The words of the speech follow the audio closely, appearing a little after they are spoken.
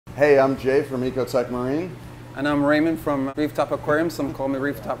Hey, I'm Jay from Ecotech Marine. And I'm Raymond from Reef Top Aquariums. Some call me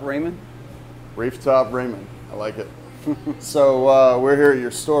Reef Top Raymond. Reef Top Raymond, I like it. So we're here at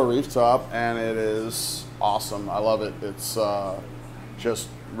your store, Reef Top, and it is awesome. I love it. It's just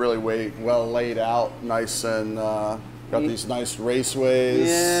really well laid out, nice, and got these nice raceways.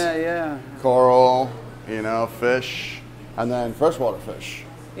 Yeah. Coral, you know, fish, and then freshwater fish.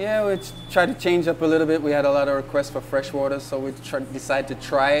 Yeah, we tried to change up a little bit. We had a lot of requests for freshwater, so we decided to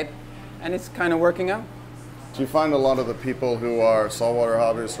try it, and it's kind of working out. Do you find a lot of the people who are saltwater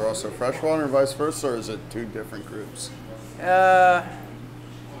hobbyists are also freshwater and vice versa, or is it two different groups?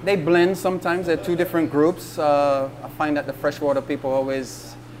 They blend sometimes. They're two different groups. I find that the freshwater people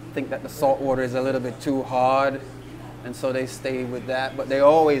always think that the saltwater is a little bit too hard, and so they stay with that. But they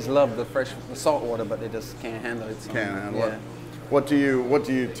always love the saltwater, but they just can't handle it. So, can't handle it. What do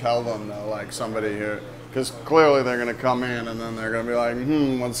you tell them though? Like somebody who, because clearly they're going to come in and then they're going to be like,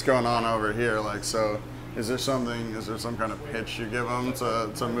 what's going on over here? Like, so is there some kind of pitch you give them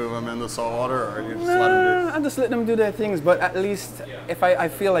to move them into saltwater, or you just let them do? I just let them do their things. But at least if I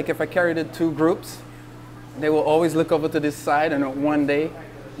feel like if I carry the two groups, they will always look over to this side, and one day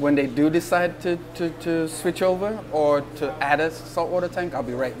when they do decide to switch over or to add a saltwater tank, I'll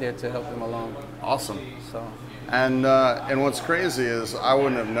be right there to help them along. Awesome. So. And what's crazy is I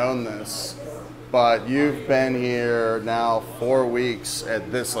wouldn't have known this, but you've been here now 4 weeks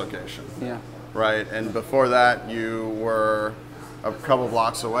at this location. Yeah. Right, and before that you were a couple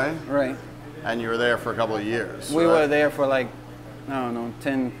blocks away. Right. And you were there for a couple of years. We were there for like, I don't know,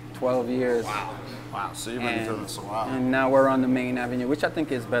 10, 12 years. Wow, so you've been through this a while. And now we're on the main avenue, which I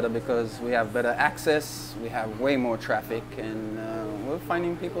think is better because we have better access, we have way more traffic, and we're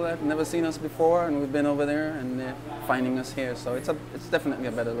finding people that have never seen us before, and we've been over there, and they're finding us here. So it's definitely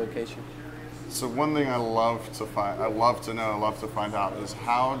a better location. So one thing I love to find out is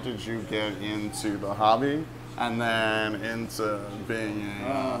how did you get into the hobby and then into being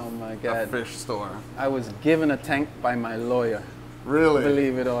a fish store? I was given a tank by my lawyer. Really?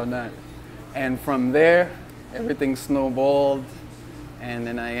 Believe it or not. And from there, everything snowballed, and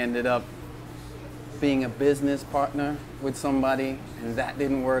then I ended up being a business partner with somebody, and that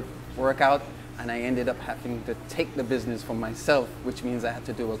didn't work out, and I ended up having to take the business for myself, which means I had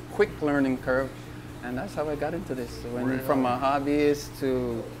to do a quick learning curve, and that's how I got into this. So I went from a hobbyist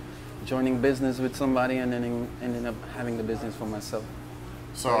to joining business with somebody, and then ended up having the business for myself.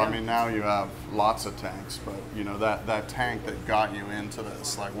 So, I mean, now you have lots of tanks, but, you know, that tank that got you into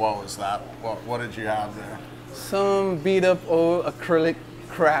this, like, what was that? What did you have there? Some beat up old acrylic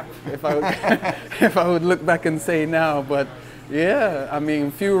crap, if I would look back and say now, but yeah, I mean,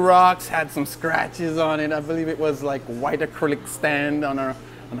 a few rocks, had some scratches on it. I believe it was like white acrylic stand on an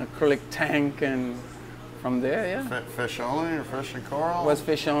acrylic tank, and from there, yeah. Fish only or fish and coral? It was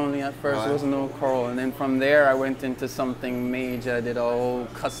fish only at first. Really? There was no coral, and then from there I went into something major. I did a whole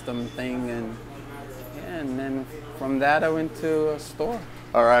custom thing, and then from that I went to a store.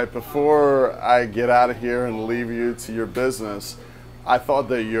 All right, before I get out of here and leave you to your business, I thought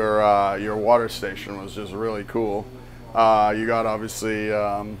that your water station was just really cool. You got obviously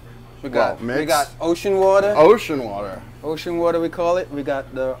we got ocean water. Ocean water. Ocean water, we call it. We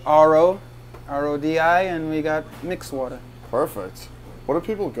got the RODI, and we got mixed water. Perfect. What do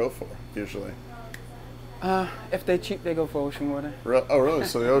people go for usually? If they're cheap, they go for ocean water. Oh, really?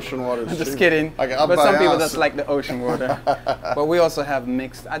 So the ocean water is cheap? I'm just kidding. But some people just like the ocean water. But we also have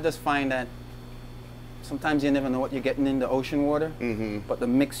mixed. I just find that sometimes you never know what you're getting in the ocean water, but the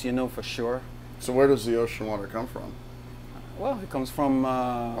mix you know for sure. So where does the ocean water come from? Well, it comes from...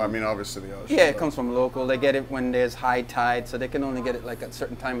 I mean, obviously the ocean. Yeah, it comes from local. They get it when there's high tide, so they can only get it like at a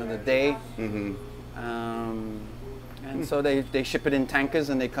certain time of the day. And so they ship it in tankers,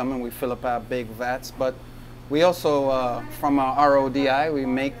 and they come and we fill up our big vats. But we also, from our RODI, we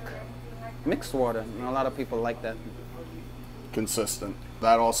make mixed water, and a lot of people like that. Consistent.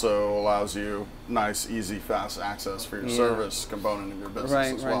 That also allows you nice, easy, fast access for your service component of your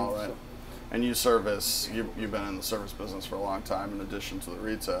business as well, right? And you service, you've been in the service business for a long time in addition to the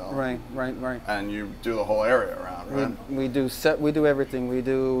retail. Right. And you do the whole area around, right? We do everything. We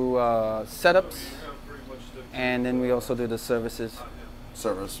do setups, and then we also do the services.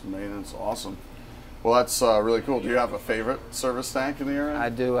 Service, maintenance, awesome. Well, that's really cool. Do you have a favorite service tank in the area? I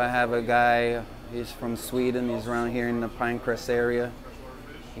do. I have a guy, he's from Sweden. He's around here in the Pinecrest area.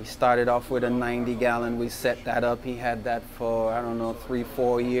 He started off with a 90-gallon. We set that up. He had that for, I don't know,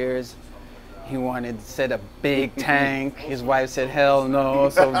 3-4 years. He wanted to set a big tank. His wife said, hell no.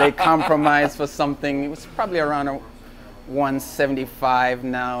 So they compromised for something. It was probably around 175,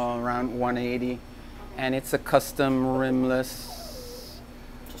 now around 180. And it's a custom rimless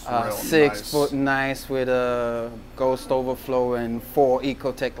It's real 6 foot nice. nice with a ghost overflow and 4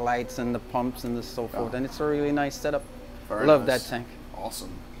 Ecotech lights and the pumps and the so forth. And it's a really nice setup. Very Love nice. that tank.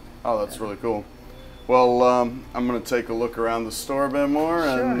 Awesome. Oh, that's really cool. Well, I'm going to take a look around the store a bit more.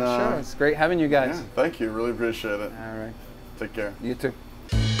 Sure, and, sure. It's great having you guys. Yeah, thank you. Really appreciate it. All right. Take care. You too.